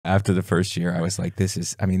After the first year, I was like, this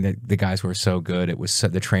is, I mean, the guys were so good. It was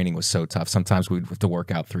the training was so tough. Sometimes we'd have to work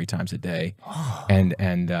out 3 times a day. And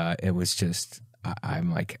it was just,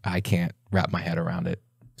 I'm like, I can't wrap my head around it.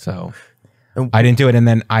 So I didn't do it. And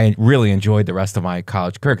then I really enjoyed the rest of my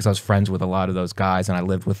college career because I was friends with a lot of those guys and I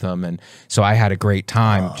lived with them. And so I had a great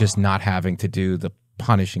time just not having to do the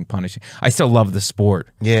punishing. I still love the sport.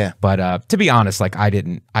 Yeah. But to be honest, like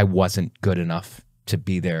I wasn't good enough to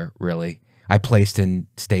be there really. I placed in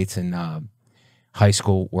states in high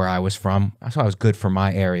school where I was from. So I was good for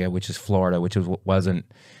my area, which is Florida, which wasn't.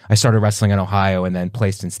 I started wrestling in Ohio and then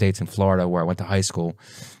placed in states in Florida where I went to high school.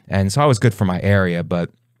 And so I was good for my area, but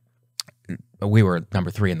we were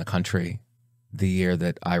number 3 in the country the year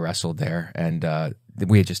that I wrestled there. And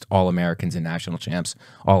we had just all Americans and national champs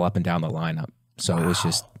all up and down the lineup. So it was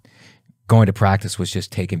just going to practice was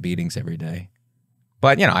just taking beatings every day.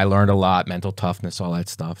 But, you know, I learned a lot, mental toughness, all that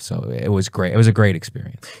stuff. So it was great. It was a great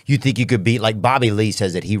experience. You think you could beat, like Bobby Lee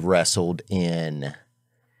says that he wrestled in,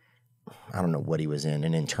 I don't know what he was in,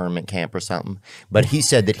 an internment camp or something. But he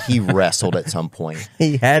said that he wrestled at some point.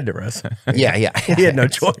 He had to wrestle. Yeah. He had no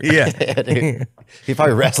choice. Yeah. He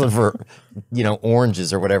probably wrestled for, you know,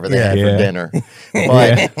 oranges or whatever they had for dinner.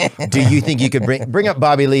 But do you think you could bring up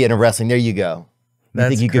Bobby Lee in a wrestling? There you go. You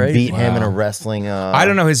think you could beat him in a wrestling? I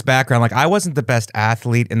don't know his background. Like I wasn't the best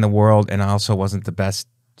athlete in the world, and I also wasn't the best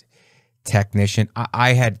technician.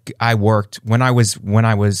 I worked when I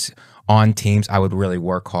was on teams. I would really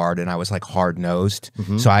work hard, and I was like hard nosed.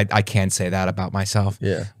 So I can say that about myself.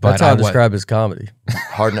 Yeah, but that's how I describe his comedy.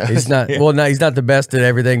 Hard nosed. He's not well. No, he's not the best at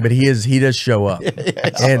everything, but he does show up,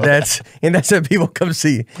 and that's what people come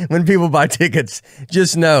see when people buy tickets.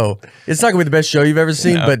 Just know it's not gonna be the best show you've ever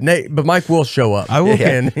seen, but Mike will show up. I will.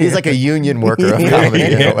 He's like a union worker of comedy.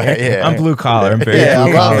 In a way. I'm blue collar. I'm very blue I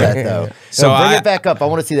love collar. that though. So bring it back up. I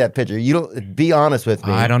want to see that picture. You don't be honest with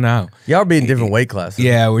me. I don't know. Y'all be in different weight classes.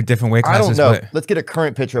 Yeah, we're different weight I classes. don't know. But Let's get a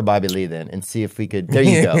current picture of Bobby Lee then, and see if we could. There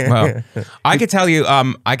you go. well, I could tell you.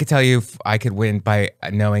 If I could win by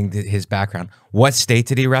knowing his background. What state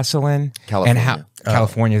did he wrestle in? California. And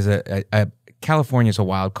how California's a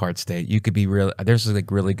wild card state. You could be real. There's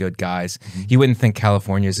like really good guys. You wouldn't think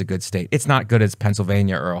California is a good state. It's not good as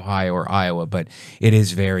Pennsylvania or Ohio or Iowa, but it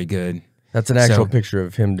is very good. That's an actual picture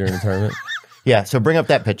of him during the tournament. Yeah. So bring up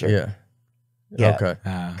that picture. Yeah. Okay.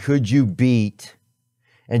 Could you beat?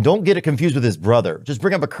 And don't get it confused with his brother. Just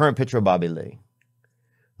bring up a current picture of Bobby Lee.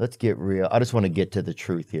 Let's get real. I just want to get to the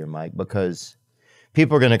truth here, Mike, because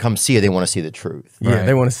people are going to come see it. They want to see the truth. Yeah, Right.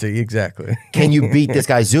 they want to see exactly. Can you beat this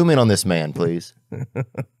guy? Zoom in on this man, please.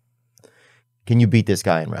 Can you beat this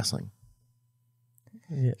guy in wrestling?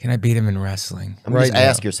 Can I beat him in wrestling? I mean, just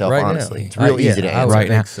ask yourself honestly. It's real easy to answer. Right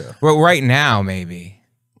now. So. Well, right now maybe.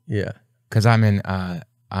 Yeah. Because I'm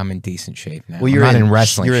in decent shape now. Well, you're I'm not in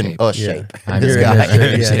wrestling you're shape. in shape. I'm This in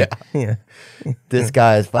guy, shape. Yeah. this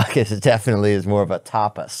guy's pocket definitely is more of a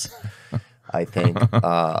tapas, I think.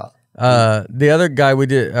 The other guy we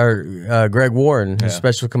did, Greg Warren, his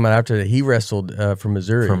special coming out after that, he wrestled from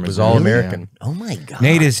Missouri. It was All American. Oh my God.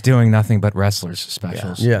 Nate is doing nothing but wrestlers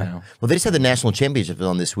specials. Yeah. You know? Well, they just had the national championship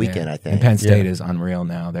on this weekend, I think. And Penn State is unreal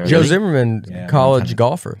now. They're Joe Zimmerman, college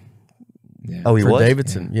golfer. Yeah. Oh, he for was?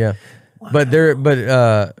 Davidson. Yeah. But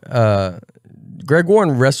Greg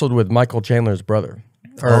Warren wrestled with Michael Chandler's brother.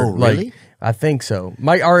 Oh, really? I think so.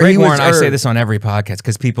 Greg Warren, I say this on every podcast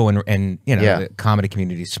because people in the comedy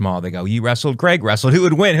community is small. They go, "You wrestled, Greg wrestled. Who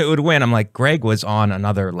would win? Who would win?" I'm like, Greg was on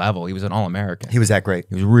another level. He was an All-American. He was that great.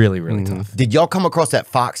 He was really, really tough. Did y'all come across that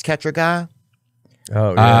fox catcher guy?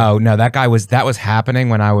 Oh, yeah. Oh no, that was happening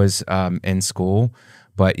when I was in school.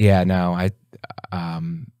 But yeah, no, I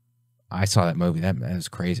saw that movie. That was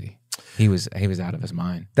crazy. He was out of his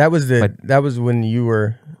mind. That was when you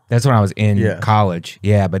were. That's when I was in college.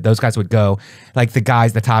 Yeah, but those guys would go, like the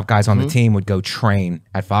top guys on the team would go train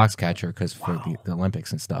at Foxcatcher because for the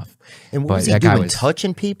Olympics and stuff. And what was he doing?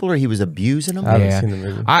 Touching people, or he was abusing them? I haven't seen the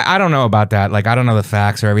movie. I don't know about that. Like I don't know the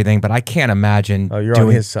facts or everything, but I can't imagine. Oh, you're on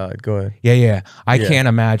his side. Go ahead. Yeah. I can't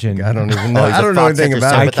imagine. I don't even know. he's I a don't know anything Foxcatcher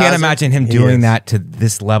about it. I can't imagine him doing that to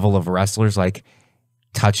this level of wrestlers, like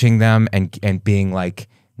touching them and being like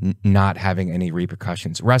not having any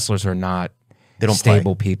repercussions. Wrestlers are not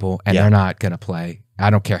stable people, and they're not going to play. I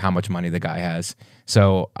don't care how much money the guy has.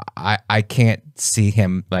 So I can't see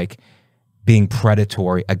him like being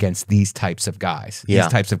predatory against these types of guys. Yeah.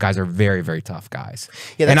 These types of guys are very, very tough guys.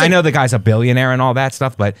 Yeah, and I know the guy's a billionaire and all that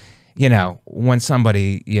stuff, but when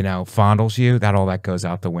somebody, fondles you, all that goes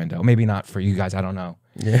out the window. Maybe not for you guys, I don't know.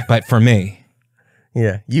 Yeah. But for me.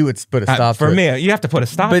 Yeah, you would put a stop for to me. it. You have to put a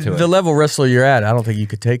stop But to the it. level wrestler you're at, I don't think you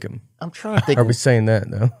could take him. I'm trying to think. Are we saying that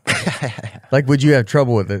though? Like, would you have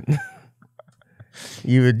trouble with it?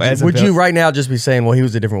 You would. As a Would you Bill- right now just be saying, "Well, he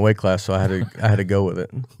was a different weight class, so I had to go with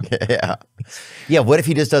it." Yeah. Yeah. What if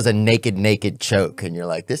he just does a naked choke and you're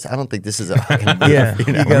like, this? I don't think this is a fucking move, Yeah.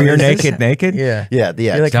 you know? You go, Rear "Is this- naked. Yeah. Yeah.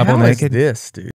 You're like, Double how is naked? this, dude?